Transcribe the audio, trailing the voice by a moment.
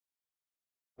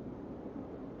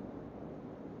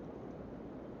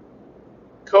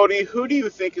Cody, who do you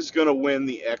think is going to win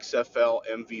the XFL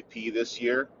MVP this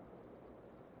year?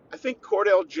 I think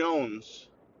Cordell Jones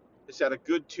has had a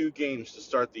good 2 games to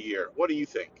start the year. What do you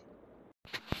think?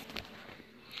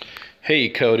 Hey,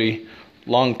 Cody,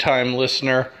 long-time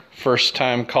listener,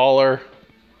 first-time caller.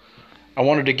 I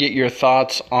wanted to get your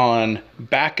thoughts on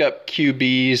backup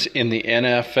QBs in the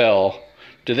NFL.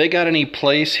 Do they got any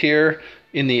place here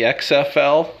in the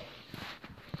XFL?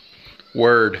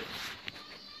 Word.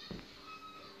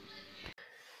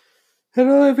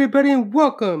 Hello, everybody, and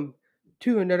welcome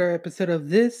to another episode of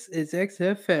This is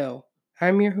XFL.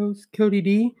 I'm your host, Cody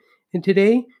D, and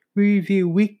today we review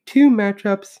Week 2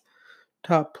 matchups,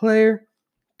 top player,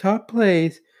 top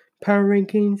plays, power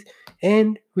rankings,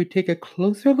 and we take a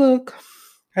closer look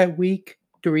at Week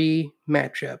 3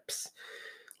 matchups.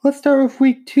 Let's start with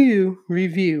Week 2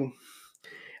 review,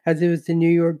 as it was the New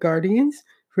York Guardians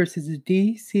versus the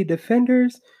DC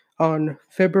Defenders on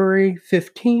February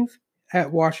 15th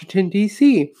at Washington,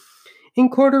 D.C. In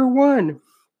quarter 1,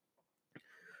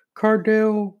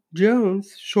 Cordell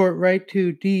Jones short right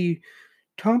to D.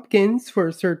 Tompkins for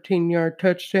a 13-yard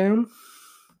touchdown.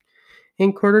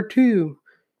 In quarter 2,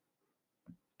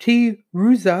 T.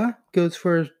 Ruza goes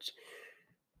for a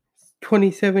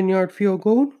 27-yard field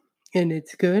goal, and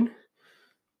it's good.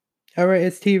 Alright,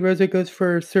 as T. Ruza goes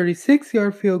for a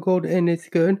 36-yard field goal, and it's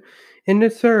good. In the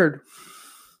third,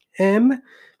 M.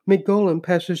 McGolan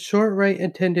passes short right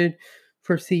intended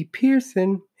for C.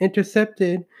 Pearson,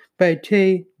 intercepted by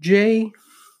J.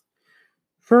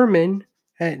 Furman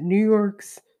at New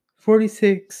York's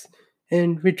 46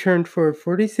 and returned for a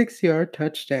 46-yard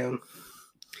touchdown.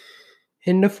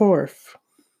 In the fourth,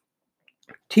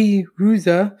 T.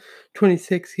 Ruza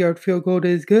 26-yard field goal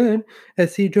is good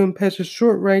as C. Jones passes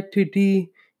short right to D.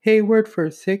 Hayward for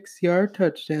a 6-yard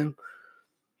touchdown.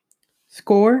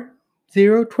 Score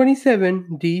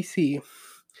 0-27 DC.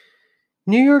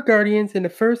 New York Guardians in the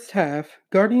first half.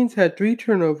 Guardians had 3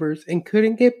 turnovers and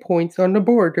couldn't get points on the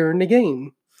board during the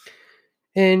game.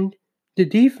 And the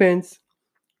defense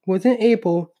wasn't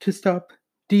able to stop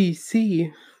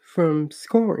DC from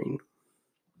scoring.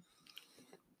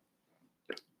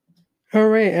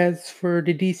 Alright, as for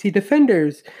the DC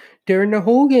Defenders, during the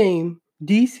whole game,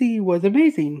 DC was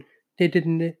amazing. They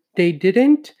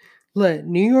didn't let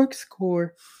New York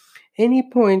score any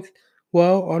points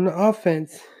while on the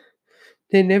offense.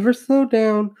 They never slowed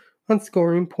down on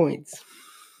scoring points.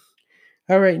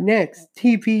 Alright, next,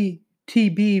 TB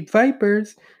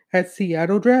Vipers at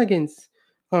Seattle Dragons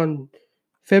on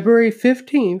February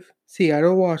 15th,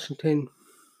 Seattle, Washington.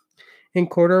 In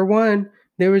quarter 1,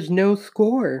 there was no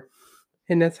score,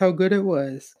 and that's how good it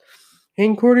was.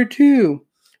 In quarter 2,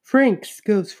 Franks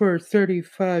goes for a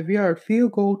 35-yard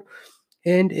field goal,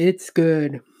 and it's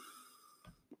good.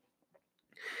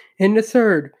 In the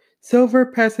third, Silver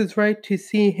passes right to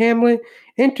C. Hamlet,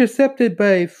 intercepted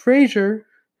by Frazier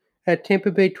at Tampa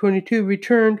Bay 22,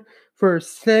 returned for a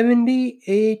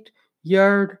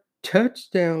 78-yard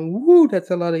touchdown. Woo, that's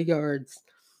a lot of yards.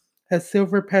 As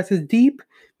Silver passes deep,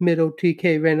 middle to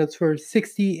K. Reynolds for a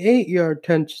 68-yard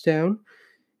touchdown.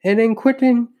 And then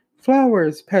Quentin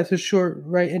Flowers passes short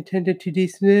right intended to D.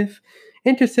 Smith,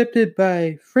 intercepted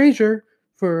by Frazier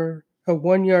for a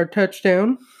 1-yard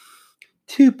touchdown.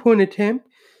 2-point attempt.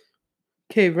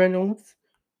 K. Reynolds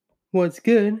was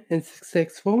good and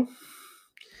successful.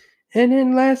 And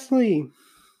then lastly,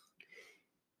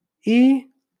 E.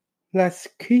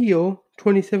 Lasquillo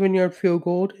 27-yard field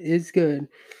goal is good.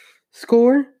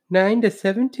 Score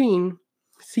 9-17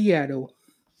 Seattle.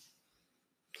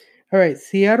 Alright,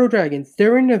 Seattle Dragons.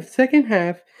 During the second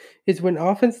half is when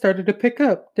offense started to pick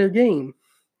up their game.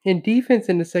 And defense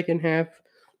in the second half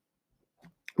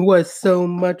was so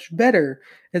much better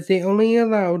as they only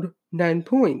allowed 9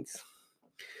 points.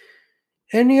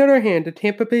 On the other hand, the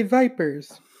Tampa Bay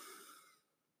Vipers,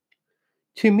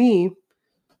 to me,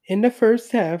 in the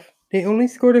first half, they only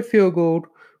scored a field goal,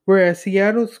 whereas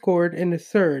Seattle scored in the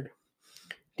third.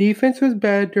 Defense was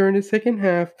bad during the second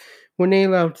half when they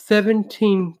allowed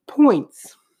 17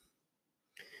 points.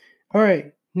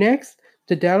 Alright, next,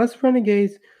 the Dallas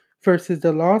Renegades versus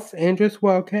the Los Angeles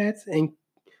Wildcats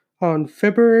on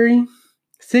February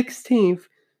 16th,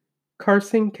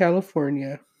 Carson,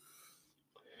 California.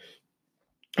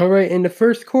 Alright, in the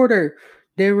first quarter,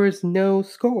 there was no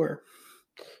score.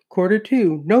 Quarter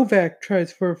 2, Novak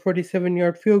tries for a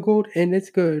 47-yard field goal, and it's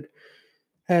good,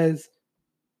 as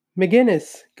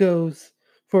McGinnis goes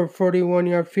for a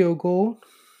 41-yard field goal,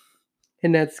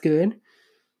 and that's good.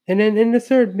 And then in the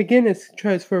third, McGinnis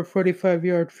tries for a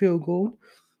 45-yard field goal,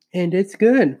 and it's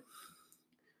good.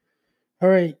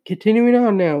 Alright, continuing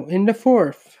on now. In the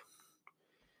fourth,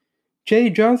 Jay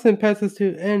Johnson passes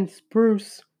to N.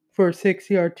 Spruce for a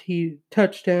 6-yard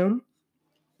touchdown.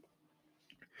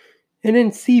 And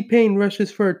then C. Payne rushes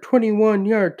for a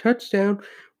 21-yard touchdown.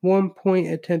 1-point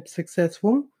attempt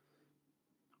successful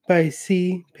by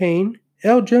C. Payne.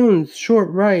 L. Jones short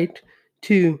right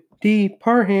to D.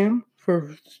 Parham for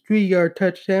a 3-yard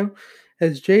touchdown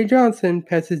as Jay Johnson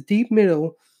passes deep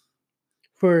middle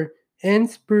for N.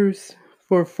 Spruce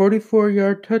for a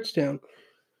 44-yard touchdown.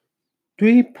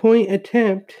 3-point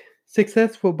attempt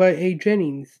successful by A.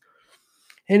 Jennings.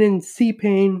 And then C.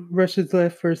 Payne rushes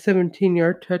left for a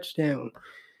 17-yard touchdown.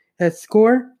 At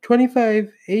score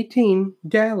 25-18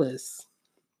 Dallas.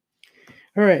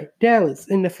 All right, Dallas.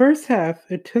 In the first half,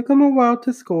 it took them a while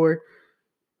to score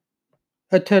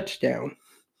a touchdown.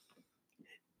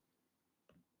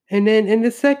 And then in the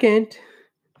second,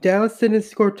 Dallas didn't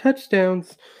score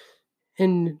touchdowns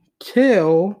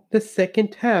until the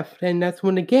second half. And that's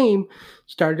when the game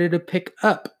started to pick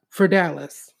up for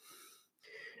Dallas.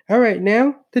 All right,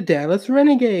 now the Dallas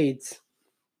Renegades.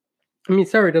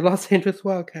 The Los Angeles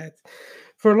Wildcats.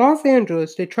 For Los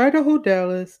Angeles, they tried to hold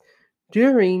Dallas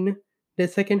during the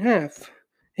second half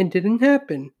and didn't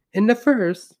happen. In the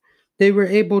first, they were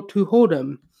able to hold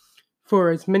them for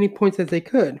as many points as they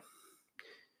could.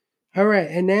 All right,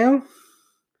 and now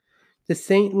the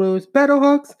St. Louis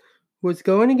Battlehawks was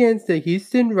going against the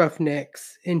Houston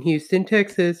Roughnecks in Houston,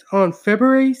 Texas on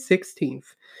February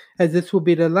 16th, as this will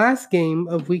be the last game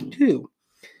of Week 2.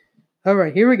 All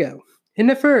right, here we go. In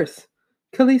the first,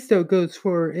 Callisto goes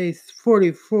for a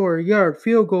 44-yard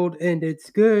field goal, and it's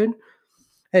good,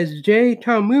 as Jay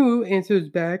Tamu answers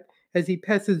back as he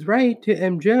passes right to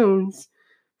M. Jones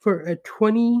for a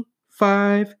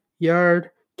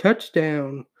 25-yard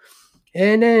touchdown.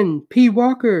 And then P.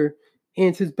 Walker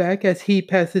answers back as he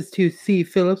passes to C.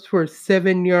 Phillips for a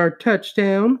 7-yard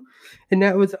touchdown. And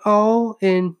that was all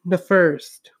in the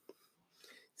first.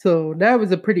 So that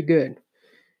was a pretty good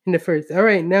in the first. All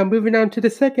right, now moving on to the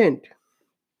second.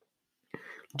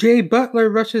 Jay Butler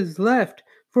rushes left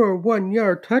for a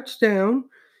 1-yard touchdown,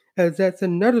 as that's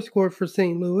another score for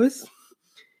St. Louis.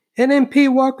 And then P.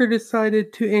 Walker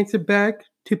decided to answer back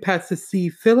to pass to C.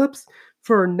 Phillips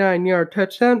for a 9-yard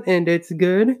touchdown, and it's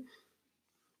good.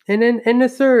 And then in the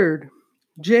third,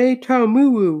 Jay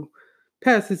Taumuu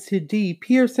passes to D.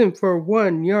 Pearson for a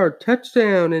 1-yard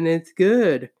touchdown, and it's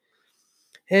good.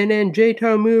 And then Jay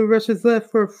Taumuu rushes left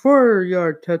for a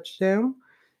 4-yard touchdown,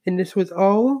 and this was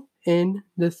all in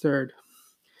the third.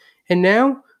 And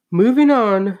now, moving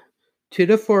on to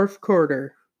the fourth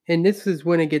quarter, and this is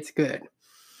when it gets good.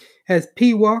 As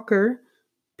P.J. Walker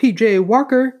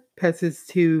passes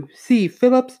to C.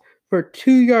 Phillips for a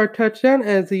 2-yard touchdown.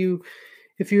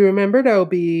 If you remember, that will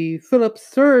be Phillips'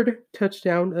 third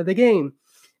touchdown of the game,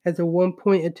 as a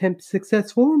 1-point attempt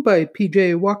successful by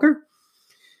P.J. Walker.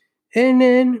 And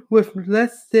then, with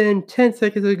less than 10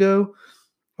 seconds to go,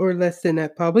 or less than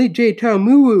that probably, Jay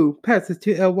Taumuu passes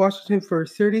to L. Washington for a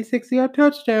 36-yard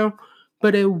touchdown,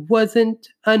 but it wasn't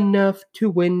enough to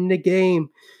win the game,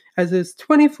 as it's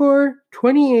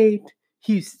 24-28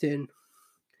 Houston.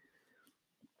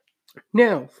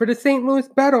 Now, for the St. Louis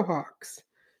Battlehawks,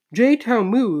 Jay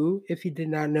Taumuu, if you did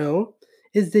not know,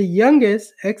 is the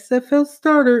youngest XFL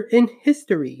starter in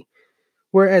history,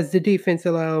 whereas the defense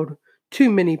allowed too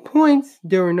many points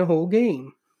during the whole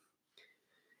game.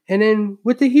 And then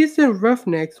with the Houston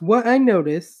Roughnecks, what I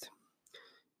noticed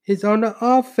is on the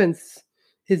offense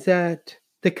is that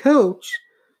the coach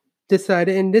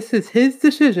decided, and this is his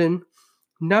decision,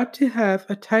 not to have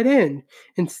a tight end.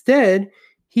 Instead,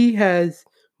 he has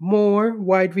more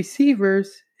wide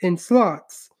receivers in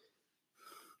slots.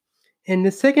 In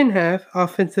the second half,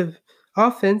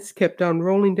 offense kept on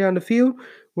rolling down the field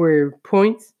where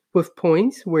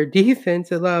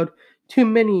defense allowed too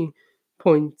many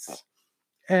points.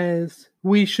 As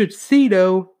we should see,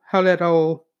 though, how that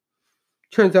all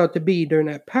turns out to be during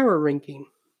that power ranking.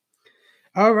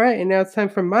 All right, and now it's time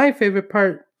for my favorite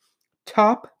part,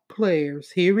 top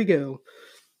players. Here we go.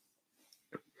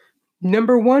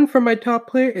 Number 1 for my top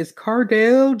player is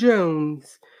Cardale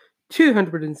Jones.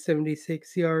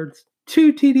 276 yards,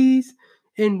 2 TDs,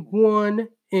 and 1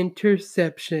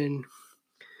 interception.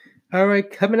 All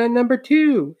right, coming at number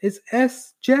 2 is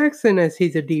S. Jackson, as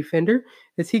he's a defender,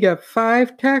 as he got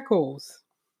 5 tackles.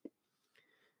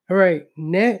 All right,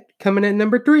 coming at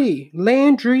number 3,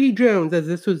 Landry Jones, as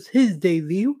this was his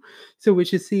debut, so we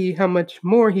should see how much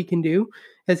more he can do,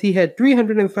 as he had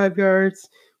 305 yards,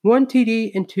 1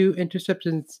 TD, and 2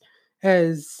 interceptions,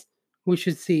 as we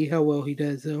should see how well he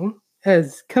does, though.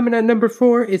 As coming at number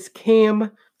 4 is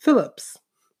Cam Phillips.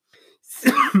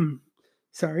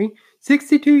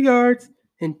 62 yards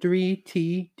and 3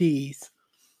 TDs.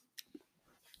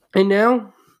 And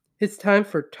now it's time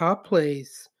for top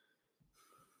plays.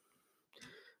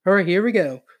 All right, here we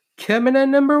go. Coming at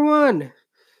number 1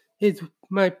 is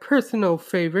my personal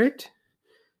favorite,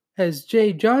 as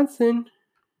Jay Johnson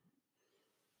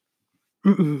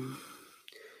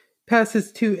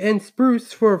passes to N.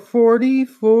 Spruce for a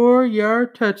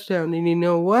 44-yard touchdown. And you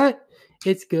know what?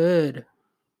 It's good.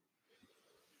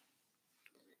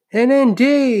 And then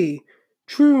Jay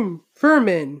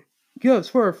Furman goes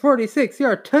for a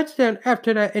 46-yard touchdown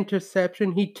after that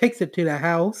interception. He takes it to the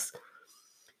house.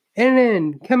 And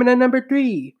then coming at number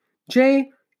 3, Jay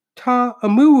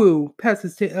Ta'amuwu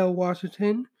passes to L.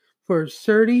 Washington for a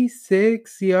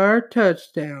 36-yard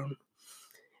touchdown.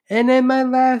 And then my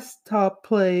last top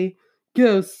play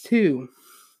goes to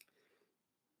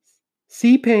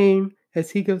C. Payne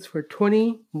as he goes for a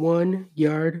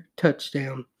 21-yard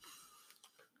touchdown.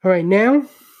 All right, now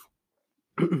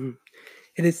it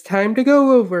is time to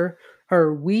go over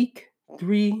our Week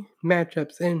 3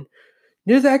 matchups. And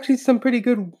there's actually some pretty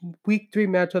good Week 3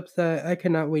 matchups that I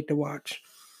cannot wait to watch.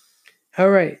 All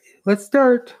right, let's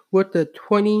start with the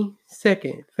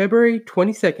 22nd, February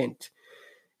 22nd,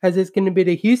 as it's going to be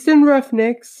the Houston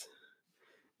Roughnecks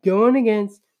going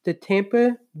against the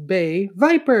Tampa Bay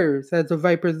Vipers, as the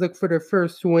Vipers look for their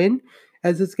first win,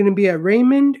 as it's going to be at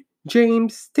Raymond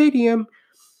James Stadium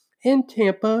in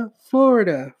Tampa,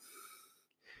 Florida.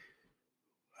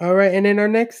 All right, and then our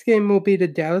next game will be the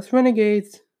Dallas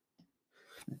Renegades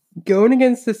going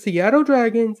against the Seattle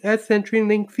Dragons at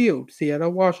CenturyLink Field,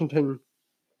 Seattle, Washington.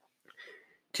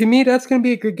 To me, that's going to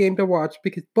be a good game to watch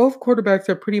because both quarterbacks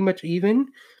are pretty much even,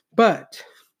 but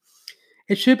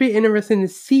it should be interesting to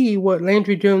see what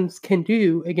Landry Jones can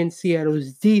do against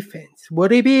Seattle's defense. Will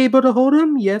they be able to hold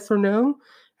him? Yes or no?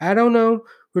 I don't know.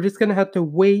 We're just going to have to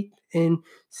wait and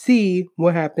see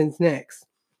what happens next.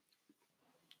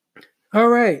 All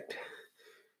right.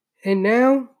 And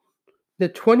now, the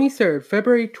 23rd,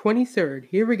 February 23rd.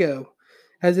 Here we go.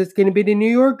 As it's going to be the New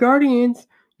York Guardians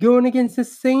going against the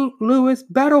St. Louis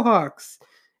Battlehawks.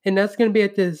 And that's going to be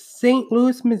at the St.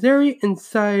 Louis, Missouri,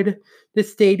 inside the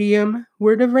stadium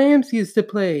where the Rams used to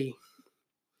play.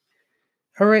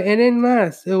 All right, and then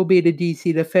last, it will be the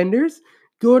DC Defenders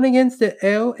going against the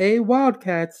LA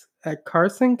Wildcats at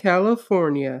Carson,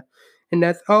 California. And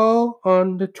that's all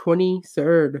on the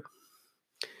 23rd.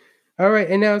 All right,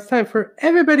 and now it's time for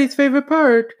everybody's favorite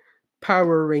part,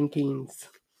 power rankings.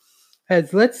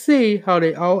 As let's see how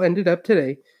they all ended up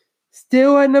today.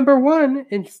 Still at number 1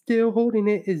 and still holding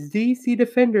it is DC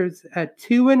Defenders at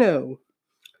 2-0.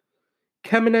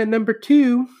 Coming at number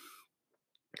 2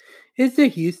 is the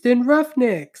Houston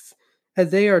Roughnecks, as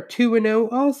they are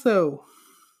 2-0 also.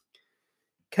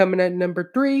 Coming at number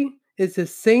 3 is the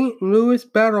St. Louis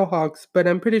Battlehawks, but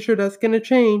I'm pretty sure that's going to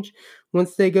change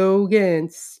once they go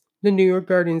against the New York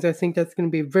Guardians. I think that's going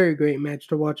to be a very great match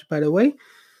to watch, by the way.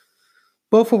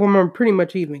 Both of them are pretty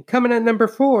much even. Coming at number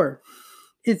 4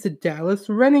 is the Dallas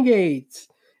Renegades,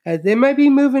 as they might be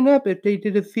moving up if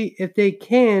they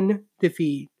can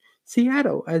defeat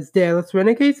Seattle, as Dallas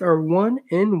Renegades are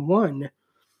 1-1.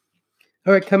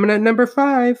 All right, coming at number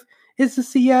 5 is the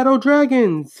Seattle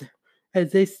Dragons,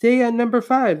 as they stay at number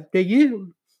 5.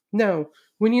 Now,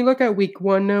 when you look at Week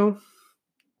 1 now,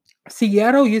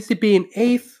 Seattle used to be in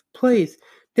 8th place.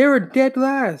 They were dead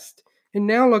last, and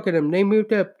now look at them. They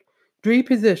moved up 2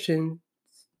 positions,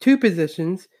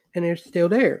 and they're still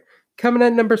there. Coming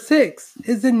at number 6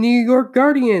 is the New York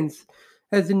Guardians,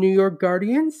 as the New York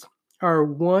Guardians are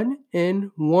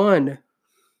 1-1.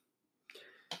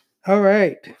 All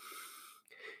right.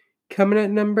 Coming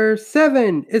at number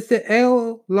 7 is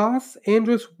the Los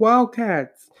Angeles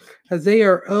Wildcats, as they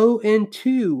are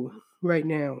 0-2 right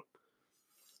now.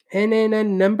 And then at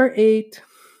number 8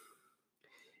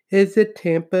 is the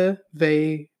Tampa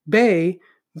Bay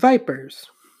Vipers,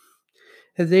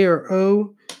 as they are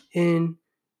 0-2.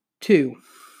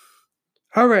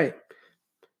 All right.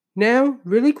 Now,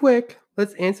 really quick,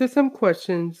 let's answer some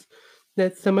questions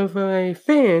that some of my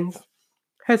fans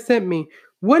have sent me.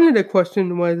 One of the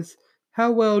questions was,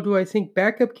 how well do I think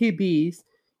backup QBs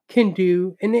can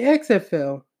do in the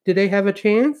XFL? Do they have a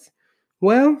chance?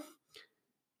 Well,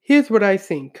 here's what I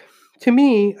think. To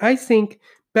me, I think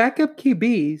backup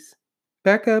QBs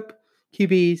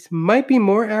might be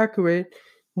more accurate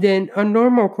than a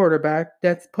normal quarterback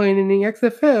that's playing in the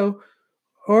XFL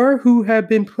or who have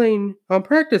been playing on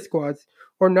practice squads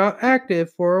or not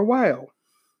active for a while.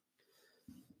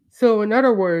 So in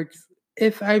other words,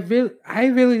 if I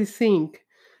really think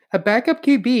a backup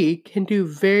QB can do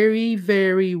very,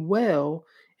 very well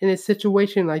in a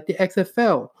situation like the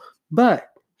XFL,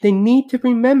 but they need to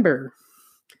remember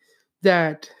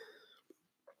that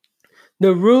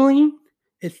the ruling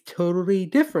is totally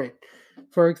different.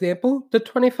 For example, the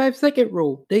 25-second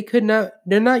rule. They're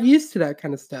not used to that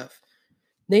kind of stuff.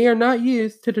 They are not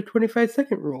used to the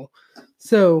 25-second rule.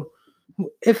 So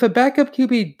if a backup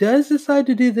QB does decide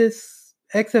to do this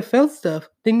XFL stuff,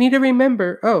 they need to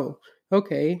remember, oh,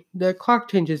 okay, the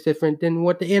clock change is different than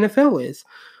what the NFL is.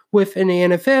 In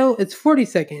the NFL, it's 40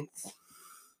 seconds.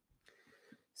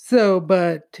 So,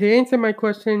 but to answer my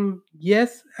question,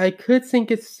 yes, I do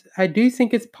think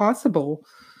it's possible,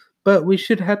 but we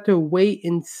should have to wait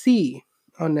and see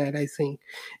on that, I think,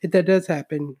 if that does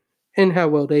happen and how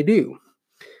well they do.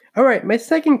 All right, my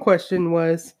second question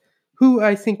was who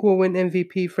I think will win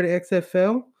MVP for the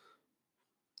XFL.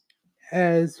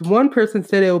 As one person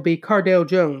said, it will be Cardale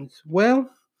Jones. Well,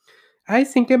 I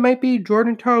think it might be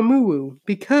Jordan Ta'amuwu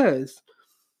because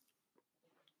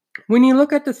when you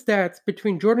look at the stats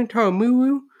between Jordan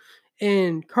Ta'amuwu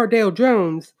and Cardale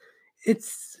Jones,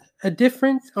 it's a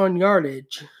difference on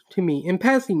yardage to me in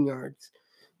passing yards.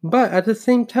 But at the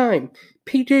same time,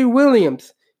 PJ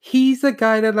Williams, he's a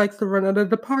guy that likes to run out of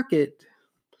the pocket.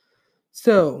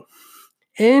 So,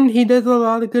 and he does a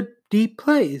lot of good deep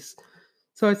plays.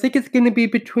 So I think it's going to be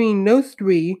between those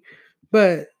three.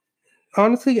 But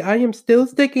honestly, I am still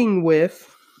sticking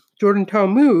with Jordan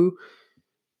Ta'amuwu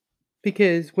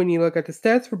because when you look at the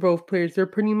stats for both players, they're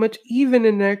pretty much even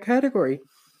in that category.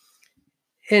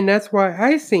 And that's why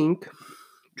I think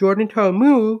Jordan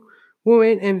Ta'amuwu will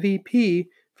win MVP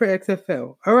for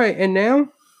XFL. All right, and now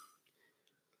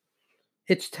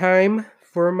it's time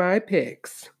for my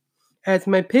picks. As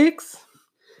my picks,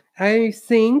 I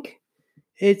think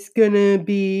it's going to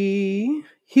be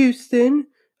Houston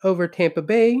over Tampa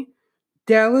Bay,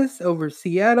 Dallas over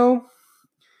Seattle,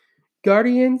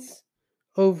 Guardians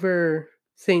over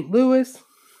St. Louis,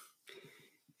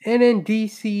 and then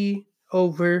DC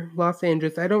over Los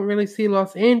Angeles. I don't really see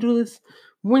Los Angeles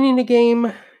winning the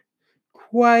game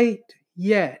quite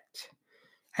yet.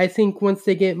 I think once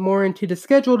they get more into the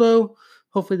schedule, though,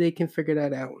 hopefully they can figure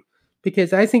that out.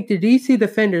 Because I think the DC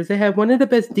Defenders, they have one of the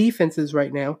best defenses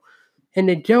right now, and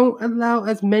they don't allow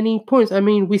as many points. I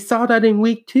mean, we saw that in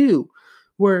week 2,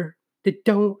 where they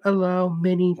don't allow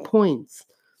many points.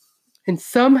 And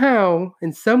somehow,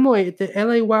 in some way, if the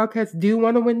LA Wildcats do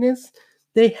want to win this,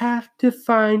 they have to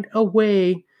find a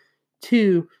way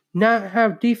to not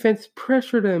have defense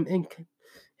pressure them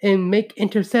and make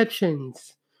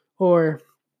interceptions or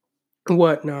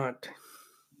whatnot.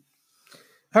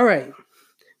 All right.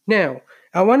 Now,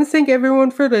 I want to thank everyone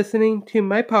for listening to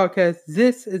my podcast.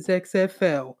 This is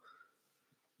XFL.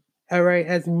 All right.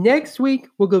 As next week,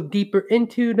 we'll go deeper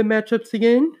into the matchups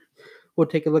again. We'll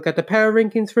take a look at the power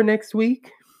rankings for next week.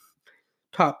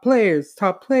 Top players,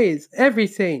 top plays,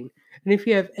 everything. And if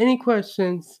you have any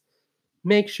questions,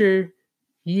 make sure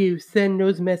you send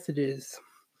those messages.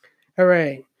 All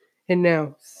right. And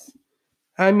now,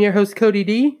 I'm your host, Cody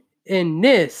D, and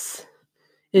this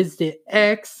is the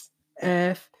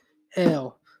XFL.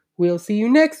 We'll see you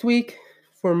next week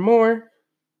for more